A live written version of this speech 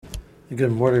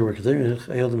Good morning. We're continuing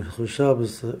Hilchos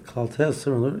Shabbos, Klal Test.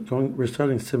 We're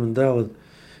starting Siman Daled.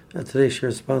 Today's share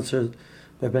is sponsored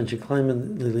by Benji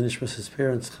Kleiman, Lili Nishmas, his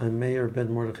parents, Chaim Meir,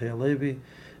 Ben Mordechai Alevi,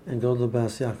 and Golda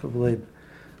Bas Yaakov Leib.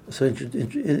 So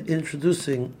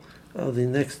introducing the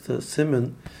next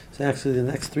Siman, so actually the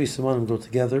next three Simanim go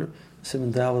together,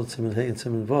 Siman Daled, Siman Hey, and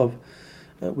Siman Vav.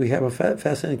 We have a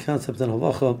fascinating concept in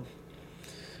Halacha,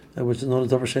 which is known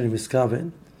as Davar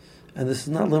Mishkavein. And this is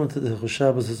not limited to Hilchos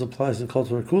Shabbos. This applies in Kol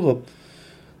Torah.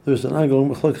 There's an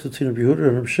ongoing machlokes between Rabbi Yehuda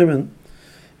and Rabbi Siman.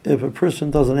 If a person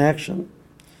does an action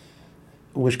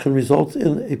which can result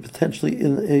in a potentially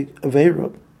in a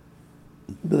aveira,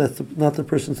 but that's not the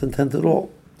person's intent at all.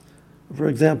 For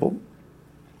example,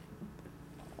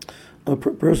 a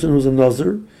person who's a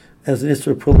nazir has an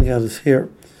issue of pulling out his hair.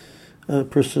 A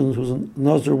person who's a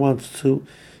nazir wants to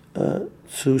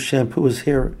shampoo his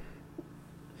hair.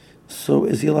 So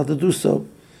is he allowed to do so?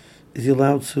 Is he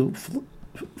allowed to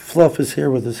fluff his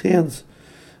hair with his hands,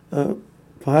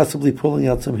 possibly pulling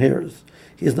out some hairs?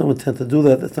 He has no intent to do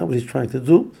that. That's not what he's trying to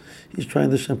do. He's trying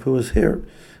to shampoo his hair.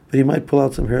 But he might pull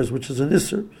out some hairs, which is an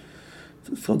isser.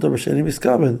 So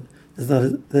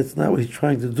that's not what he's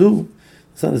trying to do.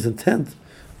 It's not his intent.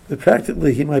 But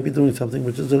practically, he might be doing something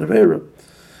which is an avera.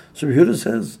 So Yehuda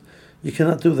says, you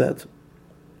cannot do that.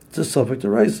 It's a suffix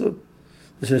deraisa.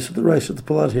 It's the right to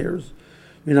pull out hairs.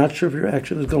 You're not sure if your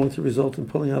action is going to result in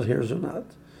pulling out hairs or not.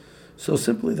 So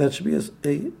simply, that should be a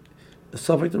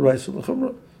suffix deraisa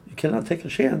l'chumra. You cannot take a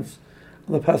chance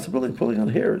on the possibility of pulling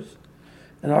out hairs.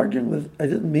 And arguing that I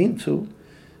didn't mean to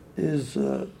is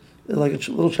like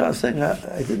a little child saying,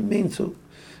 I didn't mean to.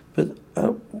 But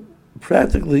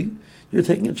practically, you're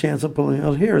taking a chance of pulling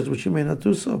out hairs, which you may not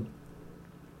do so.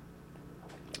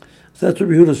 So that's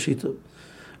Rabbi Yehuda's shita.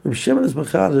 Rabbi Siman is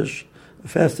machadish, a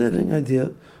fascinating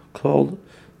idea called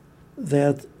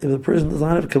that if the person does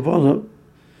not have kavanah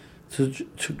to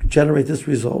generate this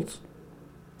result,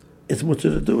 it's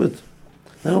mutter to do it.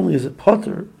 Not only is it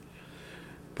potter,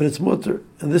 but it's mutter.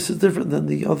 And this is different than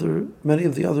many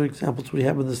of the other examples we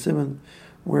have in the Siman,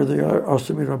 where they are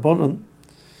asur rabbanon.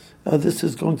 This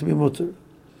is going to be mutter.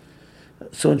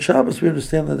 So in Shabbos we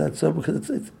understand that that's so because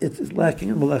it's lacking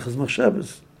in malachas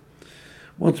machshavos.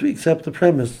 Once we accept the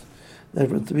premise that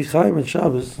to be chayim in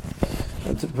Shabbos,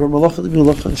 for malacha to be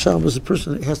malacha in Shabbos, the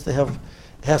person has to be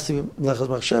malachas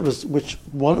machshavos, which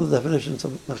one of the definitions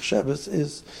of machshavos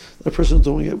is the person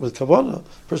doing it with kavanah,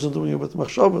 the person doing it with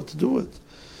machshava to do it.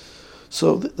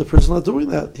 So the person not doing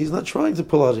that, he's not trying to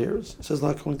pull out hairs. So it's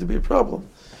not going to be a problem.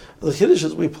 The Hilchos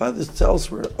is we apply this to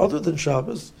elsewhere, other than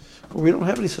Shabbos, where we don't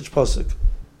have any such pasuk.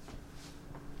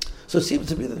 So it seems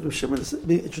to me that Rabbi Siman is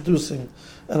introducing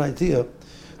an idea.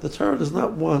 The Torah does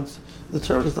not want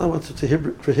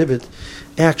to prohibit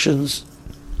actions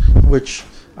which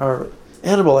are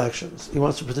animal actions. He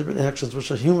wants to prohibit actions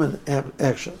which are human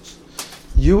actions.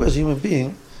 You as a human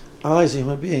being, I as a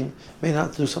human being, may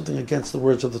not do something against the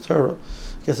words of the Torah,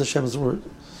 against Hashem's word.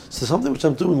 So something which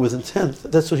I'm doing with intent,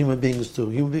 that's what human beings do.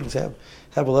 Human beings have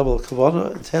a level of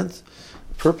kavanah, intent,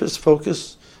 purpose,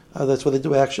 focus. That's why they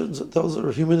do actions. Those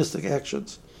are humanistic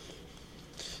actions.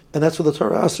 And that's what the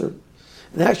Torah asks.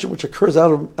 An action which occurs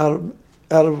out of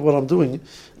what I'm doing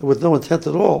with no intent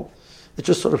at all, it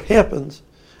just sort of happens.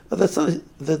 That's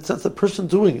not the person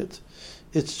doing it.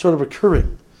 It's sort of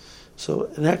occurring. So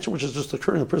an action which is just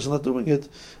occurring, the person not doing it,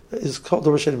 is called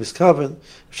Davar Mishkavein.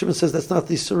 Shimon says that's not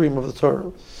the Surim of the Torah.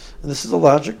 And this is a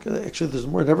logic. Actually, there's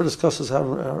more. It never discusses how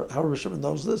Rabbi Shimon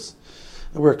knows this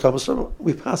and where it comes from.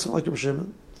 We pass it like Rabbi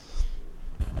Shimon.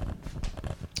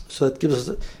 So it gives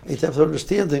us a depth of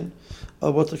understanding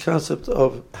of what the concept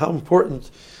of how important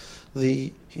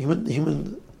the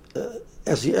human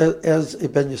as a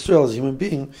Ben Yisrael, as a human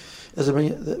being,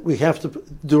 that we have to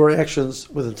do our actions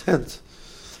with intent.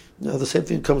 Now, the same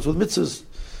thing comes with mitzvahs.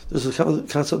 There's a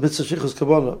concept of mitzvah sheikhus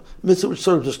kavanah. Mitzvah which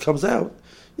sort of just comes out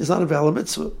is not a valid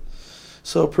mitzvah.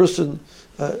 So a person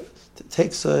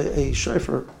takes a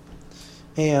shofar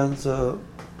and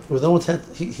with no intent,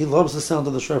 he loves the sound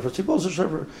of the shofar. So he blows the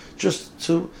shofar just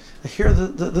to hear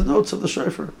the notes of the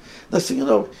shofar. Next thing you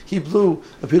know, he blew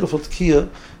a beautiful tekiah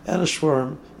and a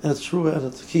shwarm and a trua and a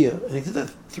tekiah. And he did that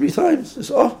 3 times. He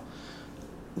said, oh,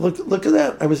 look at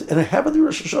that. And I happened to be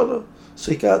Rosh Hashanah.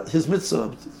 So he got his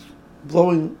mitzvah,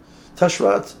 blowing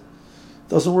tashrat.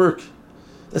 Doesn't work.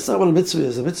 That's not what a mitzvah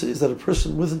is. A mitzvah is that a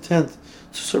person with intent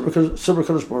to serve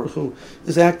HaKadosh Baruch Hu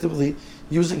is actively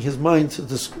using his mind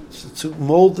to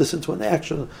mold this into an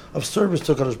action of service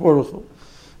to HaKadosh Baruch Hu.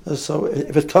 So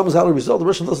if it comes out a result, the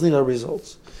Russian doesn't need our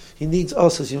results. He needs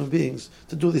us as human beings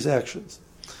to do these actions.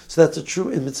 So that's true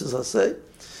in mitzvahs aseh,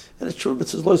 and it's true in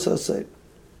mitzvahs lo aseh.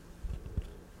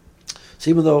 So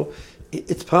even though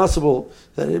it's possible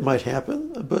that it might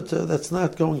happen, but that's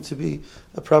not going to be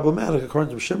problematic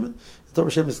according to Shimon.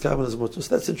 Davar Shem is Kavan as much. So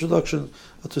that's introduction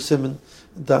to Siman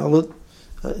Dalit.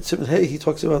 In Siman Hey, he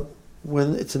talks about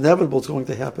when it's inevitable it's going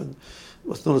to happen,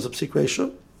 what's known as a psik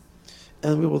ratio.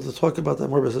 And we will talk about that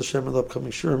more as Hashem in the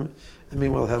upcoming Shurim. And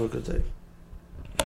meanwhile, have a good day.